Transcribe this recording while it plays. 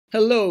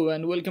Hello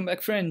and welcome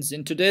back friends.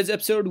 In today's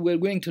episode we're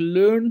going to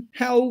learn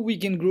how we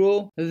can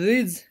grow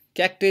these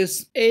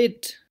cactus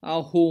at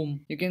our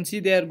home. You can see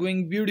they are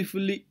growing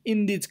beautifully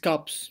in these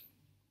cups.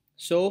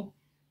 So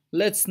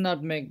let's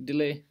not make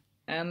delay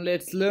and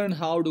let's learn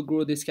how to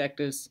grow this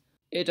cactus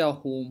at our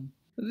home.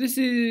 This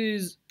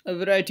is a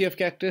variety of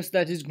cactus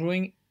that is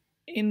growing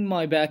in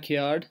my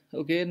backyard.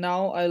 Okay,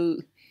 now I'll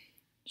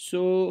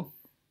show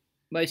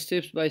by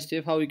step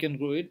how you can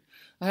grow it.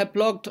 I have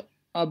plucked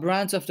a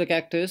branch of the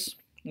cactus.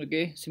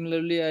 Okay,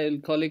 similarly I'll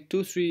collect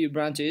 2-3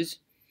 branches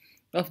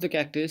of the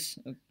cactus.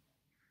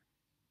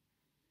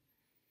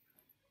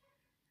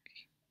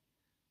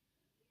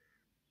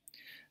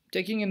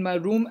 Taking in my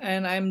room,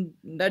 and I'm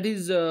that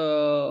is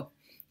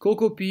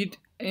cocoa peat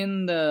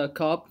in the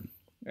cup,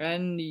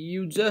 and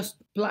you just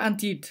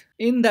plant it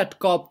in that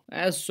cup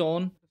as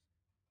shown.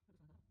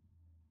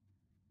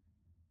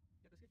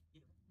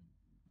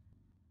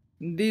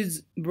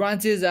 These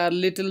branches are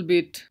little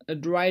bit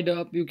dried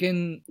up. You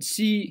can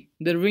see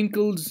the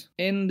wrinkles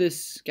in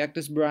this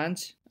cactus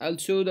branch. I'll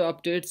show the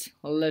updates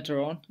later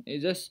on.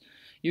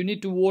 You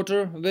need to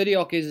water very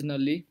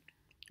occasionally.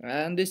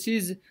 And this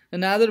is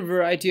another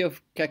variety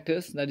of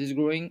cactus that is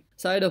growing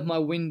side of my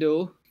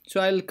window.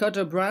 So I'll cut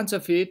a branch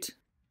of it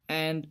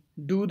and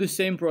do the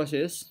same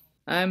process.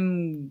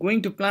 I'm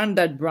going to plant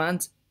that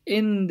branch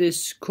in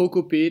this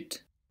cocoa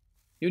peat.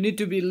 You need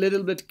to be a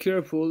little bit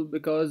careful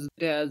because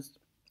it has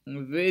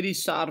very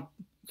sharp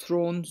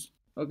thorns.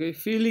 Okay,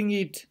 filling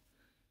it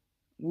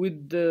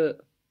with the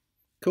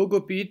cocoa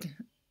peat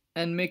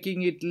and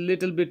making it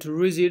little bit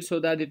rigid so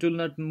that it will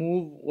not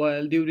move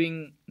while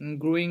during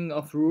growing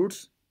of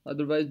roots,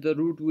 otherwise the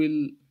root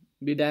will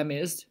be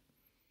damaged.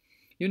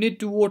 You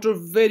need to water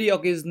very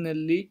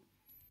occasionally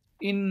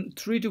in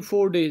 3 to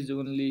 4 days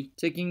only,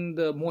 checking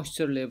the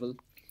moisture level.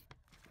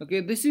 Okay,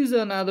 this is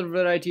another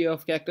variety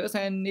of cactus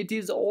and it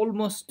is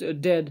almost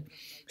dead,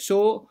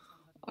 so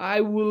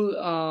I will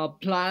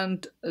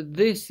replant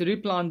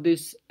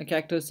this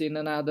cactus in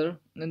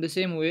the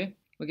same way.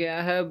 Okay,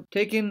 I have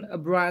taken a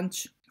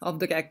branch of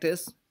the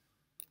cactus.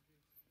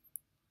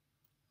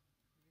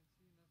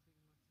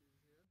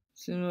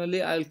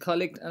 Similarly, I'll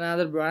collect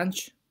another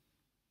branch.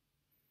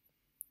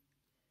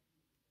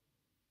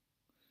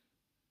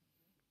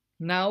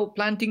 Now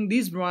planting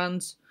these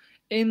branches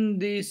in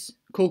this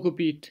cocoa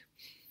peat.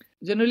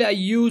 Generally, I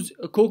use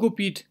a cocoa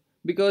peat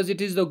because it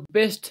is the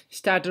best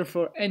starter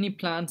for any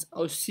plants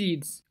or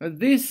seeds.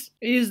 This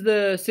is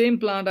the same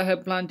plant I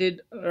have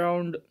planted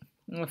around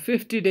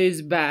 50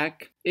 days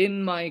back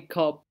in my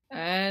cup,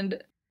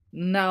 and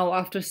now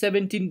after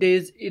 17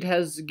 days it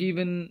has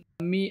given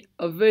me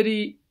a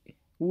very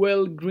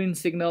well green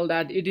signal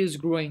that it is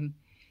growing.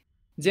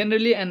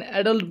 Generally an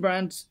adult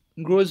branch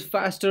grows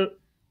faster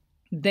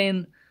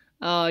than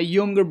a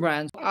younger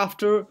branch.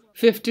 After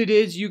 50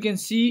 days you can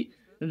see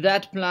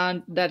that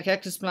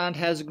cactus plant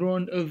has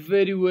grown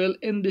very well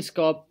in this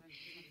cup,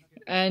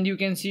 and you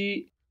can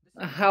see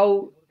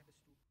how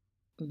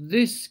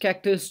this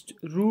cactus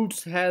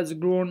roots has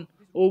grown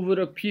over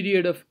a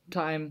period of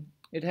time.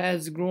 It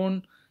has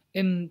grown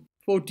in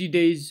 40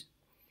 days.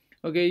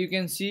 Okay, you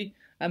can see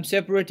I'm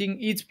separating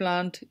each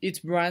plant,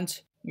 each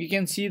branch. You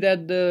can see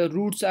that the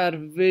roots are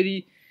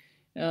very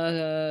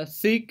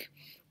thick.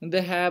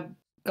 They have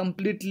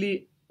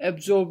completely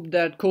absorbed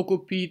that cocoa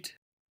peat.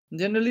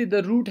 Generally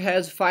the root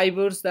has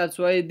fibers, that's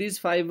why these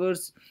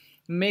fibers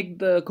make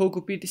the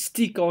cocoa peat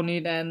stick on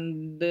it,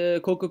 and the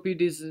cocoa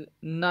peat is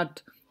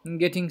not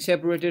getting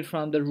separated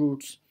from the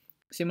roots.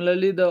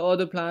 Similarly the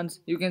other plants,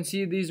 you can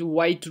see these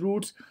white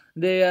roots,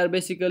 they are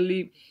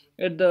basically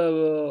at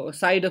the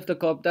side of the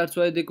cup, that's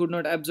why they could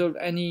not absorb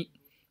any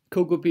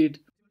cocoa peat.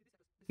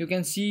 You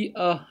can see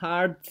a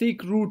hard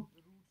thick root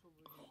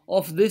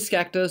of this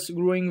cactus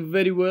growing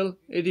very well.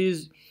 It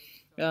is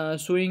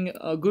showing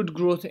a good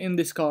growth in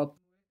this cup.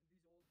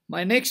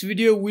 My next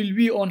video will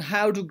be on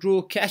how to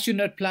grow cashew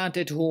nut plant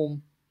at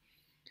home.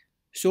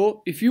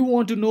 So if you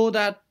want to know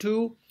that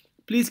too,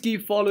 please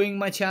keep following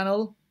my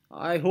channel.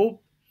 I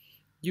hope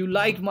you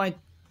liked my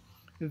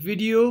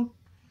video.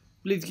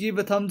 Please give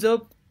a thumbs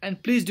up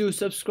and please do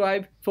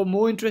subscribe for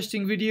more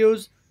interesting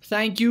videos.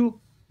 Thank you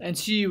and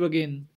see you again.